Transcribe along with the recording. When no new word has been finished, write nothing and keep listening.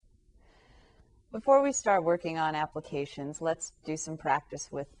Before we start working on applications, let's do some practice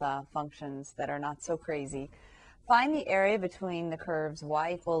with functions that are not so crazy. Find the area between the curves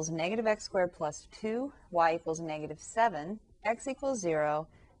y equals negative x squared plus 2, y equals negative 7, x equals 0,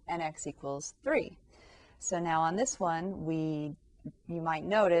 and x equals 3. So now on this one, you might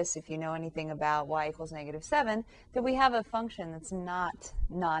notice, if you know anything about y equals negative 7, that we have a function that's not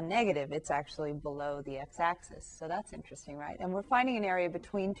non-negative. It's actually below the x-axis. So that's interesting, right? And we're finding an area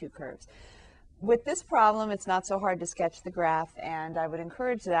between two curves. With this problem, it's not so hard to sketch the graph, and I would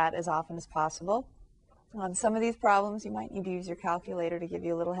encourage that as often as possible. On some of these problems, you might need to use your calculator to give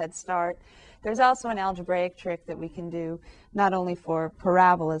you a little head start. There's also an algebraic trick that we can do, not only for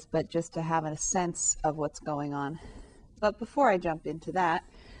parabolas, but just to have a sense of what's going on. But before I jump into that,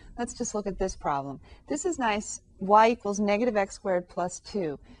 let's just look at this problem. This is nice. Y equals negative x squared plus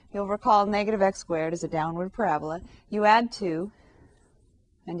 2. You'll recall negative x squared is a downward parabola. You add 2,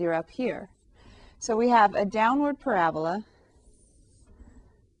 and you're up here. So we have a downward parabola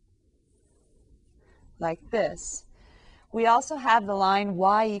like this. We also have the line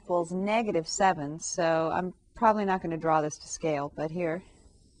y equals negative 7, so I'm probably not going to draw this to scale, but here,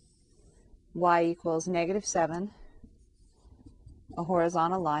 y equals negative 7, a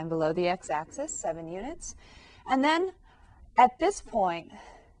horizontal line below the x-axis, 7 units. And then at this point,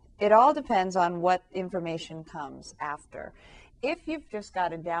 it all depends on what information comes after. If you've just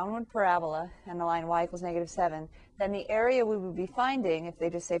got a downward parabola and the line y equals negative 7, then the area we would be finding, if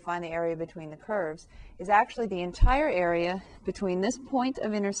they just say find the area between the curves, is actually the entire area between this point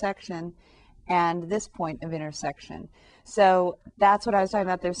of intersection and this point of intersection. So that's what I was talking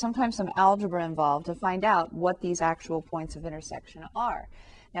about. There's sometimes some algebra involved to find out what these actual points of intersection are.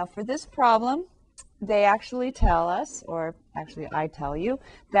 Now for this problem, they actually tell us, or actually I tell you,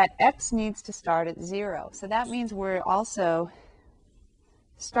 that x needs to start at 0. So that means we're also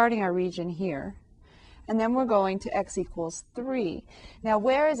starting our region here, and then we're going to x equals 3. Now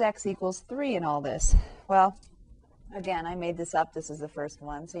where is x equals 3 in all this? Well, again, I made this up. This is the first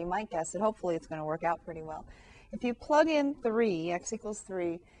one, so you might guess it. Hopefully it's going to work out pretty well. If you plug in 3, x equals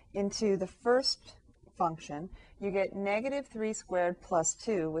 3, into the first function, you get negative 3 squared plus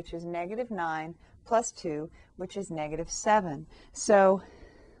 2, which is negative 9, plus 2, which is negative 7. So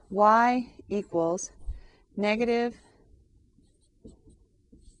y equals negative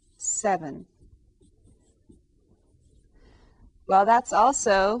 7. Well, that's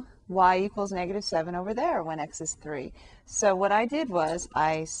also y equals negative 7 over there when x is 3. So what I did was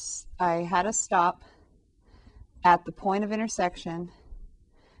I had a stop at the point of intersection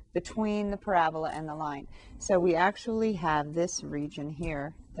between the parabola and the line. So we actually have this region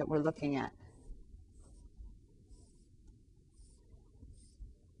here that we're looking at.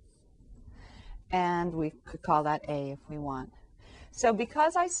 And we could call that A if we want. So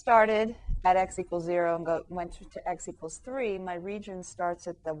because I started at x equals 0 and went to x equals 3, my region starts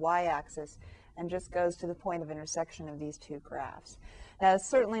at the y-axis and just goes to the point of intersection of these two graphs. Now, that's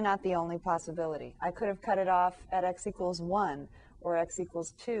certainly not the only possibility. I could have cut it off at x equals 1, or x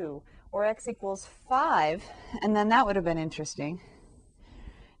equals 2, or x equals 5, and then that would have been interesting.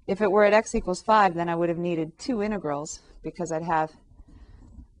 If it were at x equals 5, then I would have needed 2 integrals, because I'd have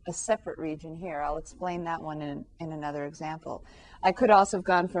a separate region here. I'll explain that one in another example. I could also have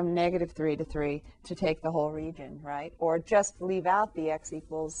gone from negative 3 to 3 to take the whole region, right? Or just leave out the x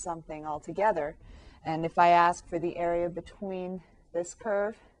equals something altogether. And if I ask for the area between this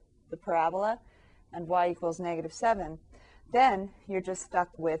curve, the parabola, and y equals negative 7, then you're just stuck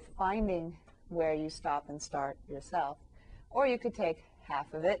with finding where you stop and start yourself. Or you could take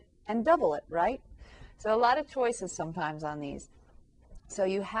half of it and double it, right? So a lot of choices sometimes on these. So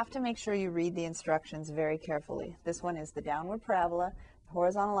you have to make sure you read the instructions very carefully. This one is the downward parabola, the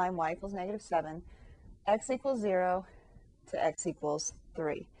horizontal line y equals negative 7, x equals 0 to x equals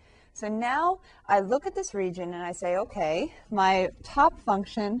 3. So now I look at this region and I say, okay, my top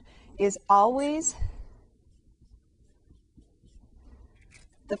function is always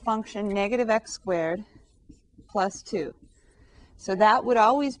the function negative x squared plus 2. So that would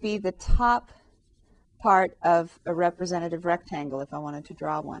always be the top part of a representative rectangle if I wanted to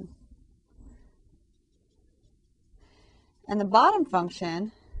draw one. And the bottom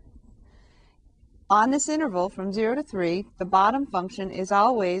function on this interval from 0 to 3, the bottom function is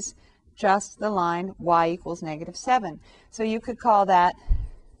always just the line y equals negative 7. So you could call that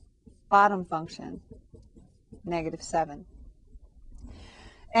bottom function negative 7.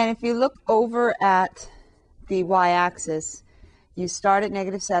 And if you look over at the y-axis, you start at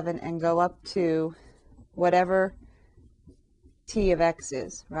negative 7 and go up to whatever t of x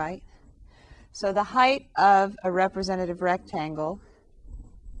is, right? So the height of a representative rectangle,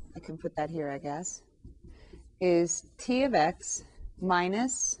 I can put that here, I guess, is t of x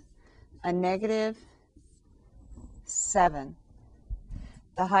minus a negative 7.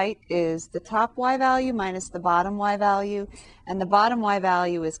 The height is the top y value minus the bottom y value, and the bottom y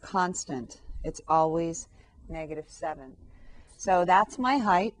value is constant. It's always negative 7. So that's my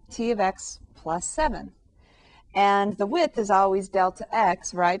height, t of x plus 7. And the width is always delta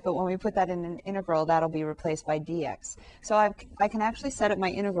x, right? But when we put that in an integral, that'll be replaced by dx. So I can actually set up my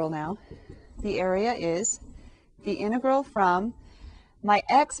integral now. The area is the integral from, my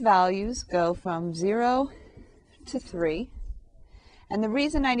x values go from 0 to 3. And the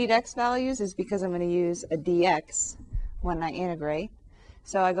reason I need x values is because I'm going to use a dx when I integrate.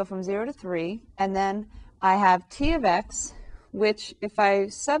 So I go from 0 to 3, and then I have t of x, which if I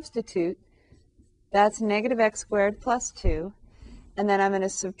substitute, that's negative x squared plus 2. And then I'm going to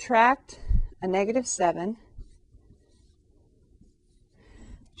subtract a negative 7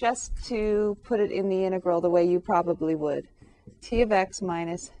 just to put it in the integral the way you probably would. T of x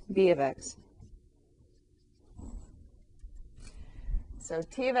minus b of x. So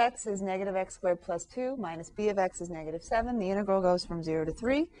t of x is negative x squared plus 2 minus b of x is negative 7. The integral goes from 0 to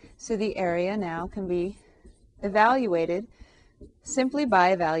 3. So the area now can be evaluated simply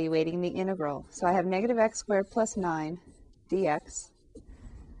by evaluating the integral. So I have negative x squared plus 9 dx.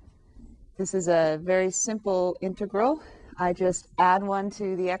 This is a very simple integral. I just add 1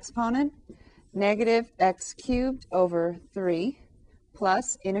 to the exponent, negative x cubed over 3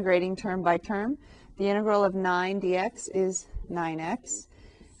 plus, integrating term by term, the integral of 9 dx is 9x.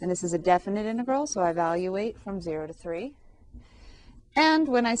 And this is a definite integral, so I evaluate from 0 to 3. And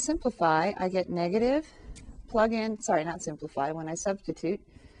when I simplify, I get negative, plug in, sorry, not simplify, when I substitute,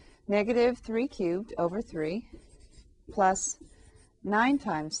 negative 3 cubed over 3 plus 9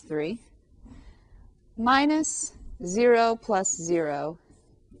 times 3 minus 0 plus 0.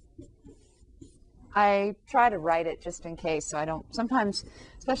 I try to write it just in case, so I don't, sometimes,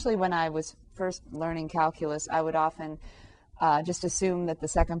 especially when I was first learning calculus, I would often just assume that the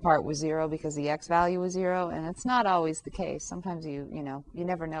second part was 0 because the x value was 0, and it's not always the case. Sometimes you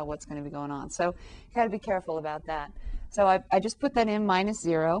never know what's going to be going on. So you got to be careful about that. So I just put that in minus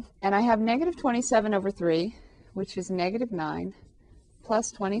 0, and I have negative 27 over 3, which is negative 9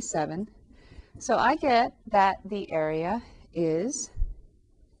 plus 27. So I get that the area is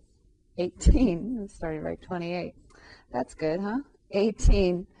 18. I'm starting to write 28. That's good, huh?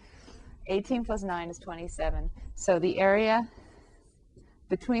 18. 18 plus 9 is 27. So the area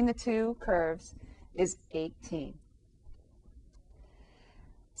between the two curves is 18.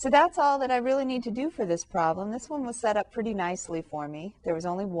 So that's all that I really need to do for this problem. This one was set up pretty nicely for me. There was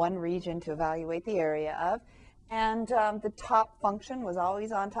only one region to evaluate the area of, and the top function was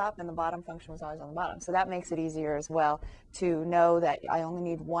always on top and the bottom function was always on the bottom. So that makes it easier as well to know that I only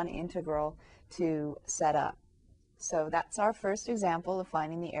need one integral to set up. So that's our first example of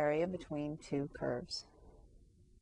finding the area between two curves.